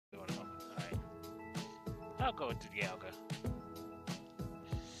I'll go with the Dialga.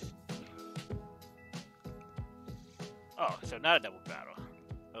 Oh, so not a double battle.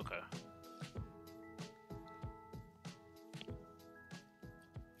 Okay.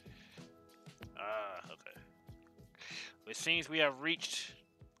 Okay. It seems we have reached.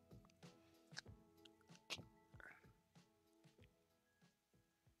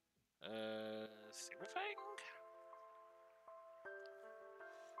 Super Fang?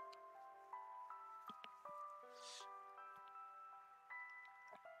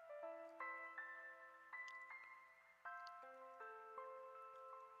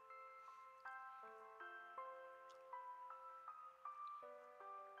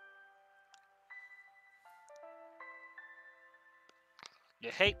 The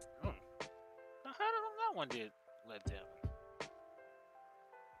hate. Now, how did that one did let them?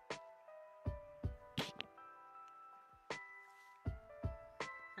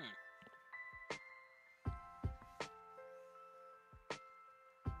 Hmm.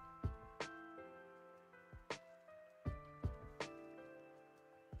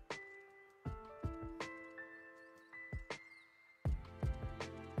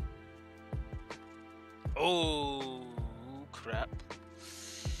 Oh, crap.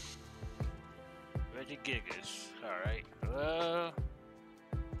 Regigigas. Alright.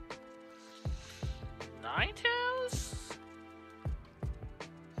 Ninetales?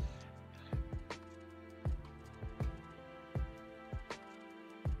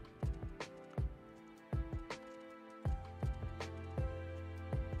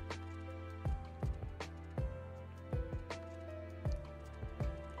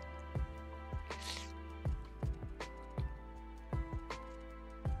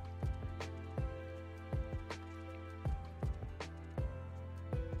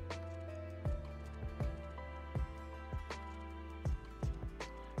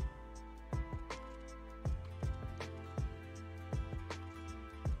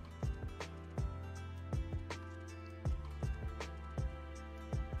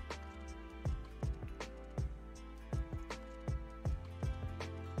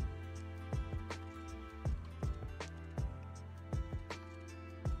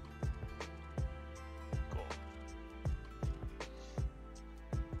 Cool.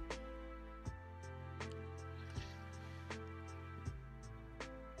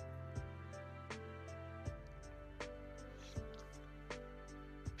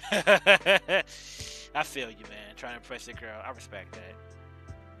 I feel you, man. Trying to impress the girl. I respect that.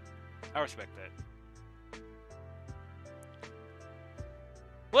 I respect that.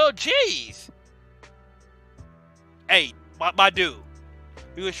 Well, jeez. Hey, my dude.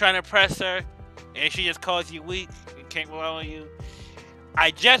 You was trying to impress her, and she just calls you weak and can't rely on you.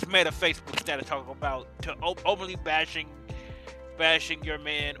 I just made a Facebook status talking about to openly bashing your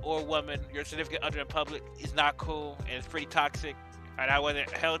man or woman, your significant other in public is not cool and it's pretty toxic, and I wasn't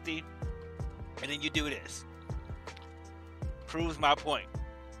healthy. And then you do this. Proves my point.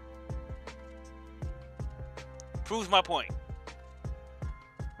 Proves my point.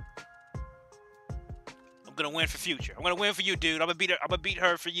 I'm gonna win for future. I'm gonna win for you, dude. I'm gonna beat her. I'm gonna beat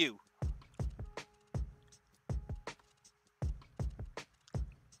her for you.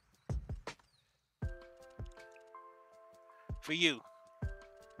 For you.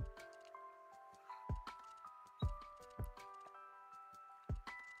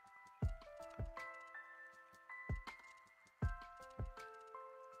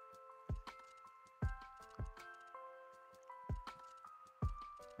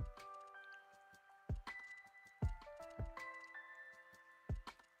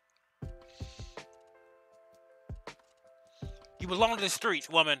 You belong to the streets,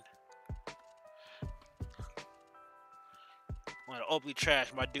 woman. I want to openly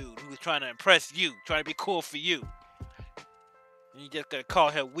trash my dude who was trying to impress you, trying to be cool for you. And you just gonna call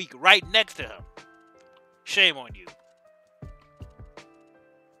her weak right next to him. Shame on you.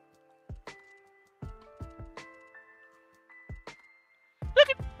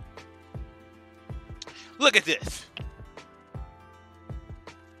 Look at this.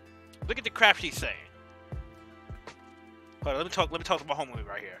 Look at the crap she's saying. Hold on, let me talk to my homie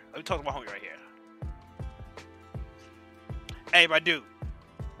right here. Let me talk to my homie right here. Hey, my dude.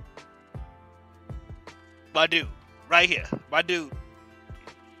 My dude. Right here. My dude.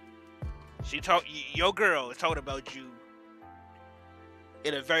 Your girl is talking about you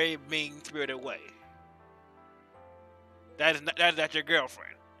in a very mean-spirited way. That is not your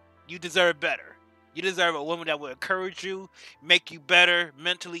girlfriend. You deserve better. You deserve a woman that will encourage you, make you better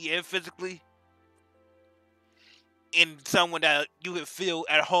mentally and physically, and someone that you can feel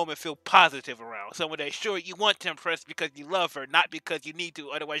at home and feel positive around. Someone that sure you want to impress because you love her, not because you need to,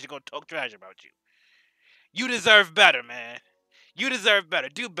 otherwise you're going to talk trash about you. You deserve better, man. You deserve better.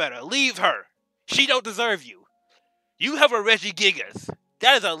 Do better. Leave her. She don't deserve you. You have a Regigigas.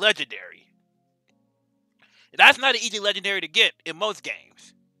 That is a legendary. That's not an easy legendary to get in most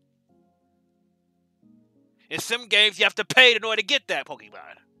games. In some games, you have to pay in order to get that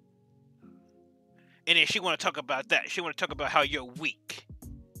Pokemon. And then she want to talk about that. She want to talk about how you're weak.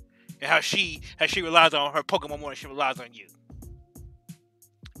 And how she relies on her Pokemon more than she relies on you.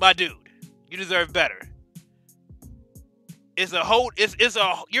 My dude, you deserve better. You're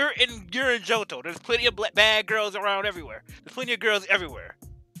in Johto. There's plenty of bad girls around everywhere. There's plenty of girls everywhere.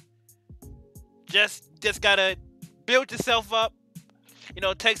 Just gotta build yourself up.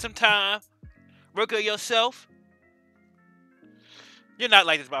 Take some time. Work on yourself. You're not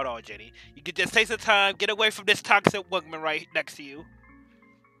like this about all, Jenny. You can just take some time, get away from this toxic woman right next to you.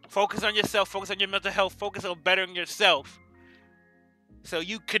 Focus on yourself, focus on your mental health, focus on bettering yourself. So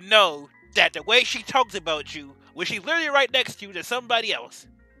you can know that the way she talks about you, when she's literally right next to you, to somebody else,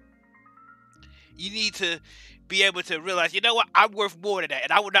 you need to be able to realize, you know what, I'm worth more than that,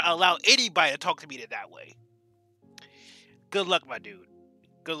 and I would not allow anybody to talk to me that way. Good luck, my dude.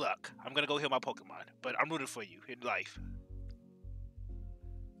 Good luck. I'm gonna go heal my Pokemon, but I'm rooting for you in life.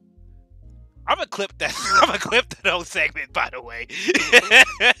 I'm gonna clip that. I'm gonna clip that whole segment, by the way.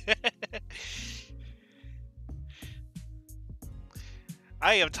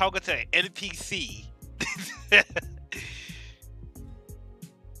 I am talking to an NPC.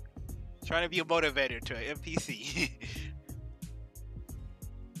 Trying to be a motivator to an NPC.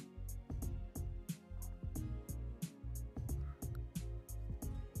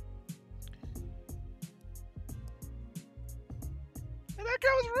 And that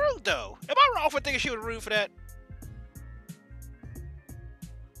girl was rude, though. Am I wrong for thinking she was rude for that?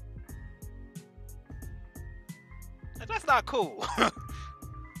 That's not cool.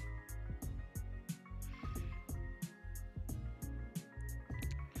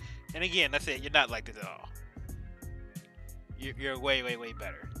 And again, that's it. You're not like this at all. You're way, way, way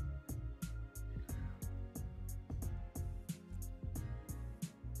better.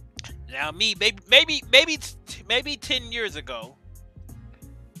 Now, maybe 10 years ago.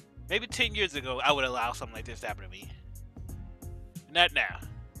 Maybe 10 years ago, I would allow something like this to happen to me. Not now.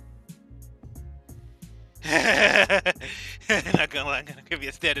 Not gonna lie, I'm gonna give you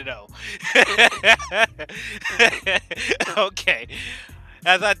a steady no. Okay.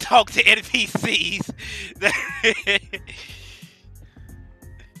 As I talk to NPCs,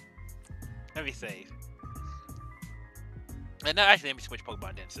 let me save. And now, actually, let me switch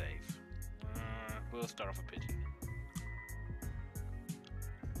Pokemon then save. We'll start off with Pidgey.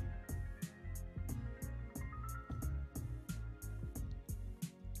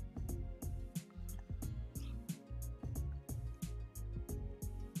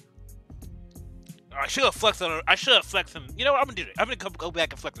 I should have flexed on her. I should have flexed him. You know what? I'm gonna do it. I'm gonna go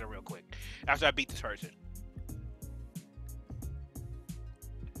back and flex her real quick after I beat this person.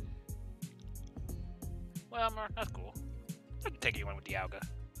 Well, that's cool. I can take anyone with Dialga.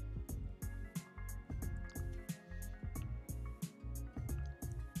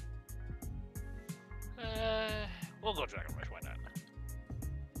 We'll go Dragon Rush. Why not?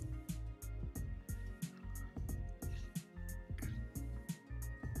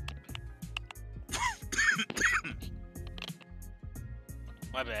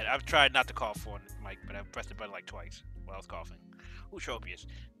 My bad. I've tried not to cough for the mic, but I pressed the button like twice while I was coughing. Ooh, Tropius.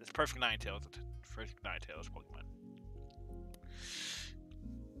 This is Perfect Ninetales. Perfect Ninetales Pokemon.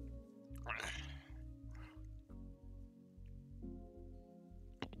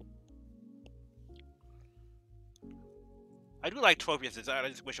 I do like Tropius' design. I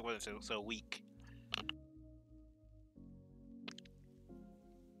just wish it wasn't so weak.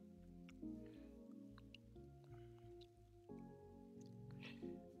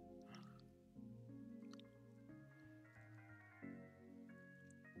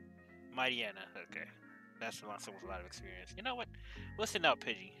 Mightyena, okay. That's the one with a lot of experience. You know what? We'll send out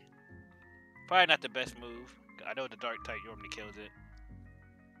Pidgey. Probably not the best move. I know the Dark type normally kills it.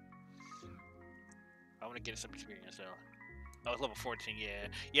 I want to get some experience though. Oh, it's level 14, yeah.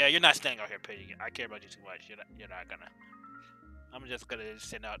 Yeah, you're not staying out here, Pidgey. I care about you too much. You're not gonna. I'm just gonna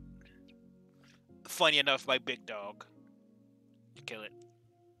send out funny enough my big dog to kill it.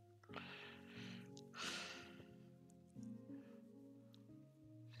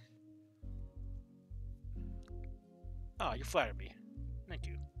 Oh, you flattered me. Thank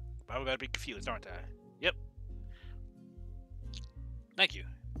you. But I'm gonna be confused, aren't I? Yep. Thank you.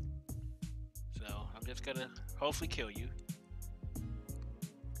 So, I'm just gonna hopefully kill you.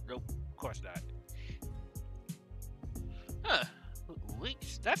 Nope, of course not. Huh.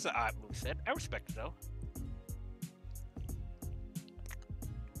 That's an odd moveset. I respect it though.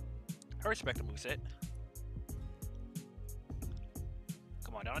 I respect the moveset.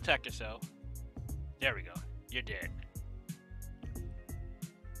 Come on, don't attack yourself. There we go. You're dead.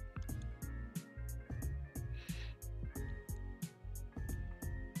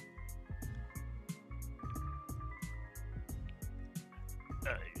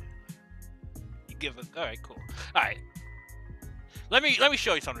 You give a all right, cool. All right. Let me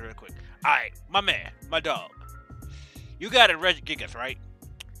show you something real quick. All right, my man, my dog. You got a Regigigas, right?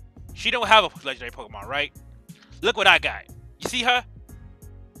 She don't have a legendary Pokemon, right? Look what I got. You see her?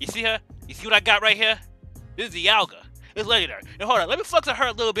 You see her? You see what I got right here? This is the Dialga. It's legendary. Now hold on, let me flex on her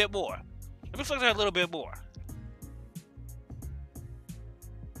a little bit more. Let me flex on her a little bit more.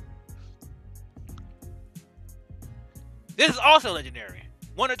 This is also legendary.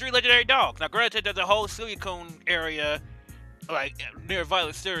 1 of 3 legendary dogs. Now granted, there's a whole Suicune area, like near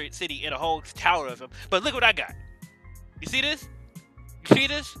Violet City, in a whole tower of them. But look what I got. You see this? You see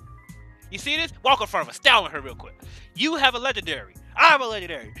this? You see this? Walk in front of her, style her real quick. You have a legendary. I have a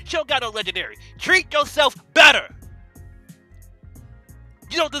legendary. She don't got no legendary. Treat yourself better.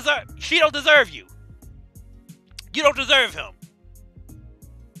 You don't deserve. She don't deserve you. You don't deserve him.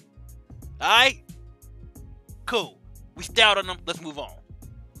 Alright? Cool. We styled on them. Let's move on.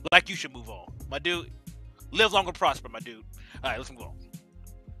 Like you should move on. My dude. Live long and prosper, my dude. Alright, let's move on.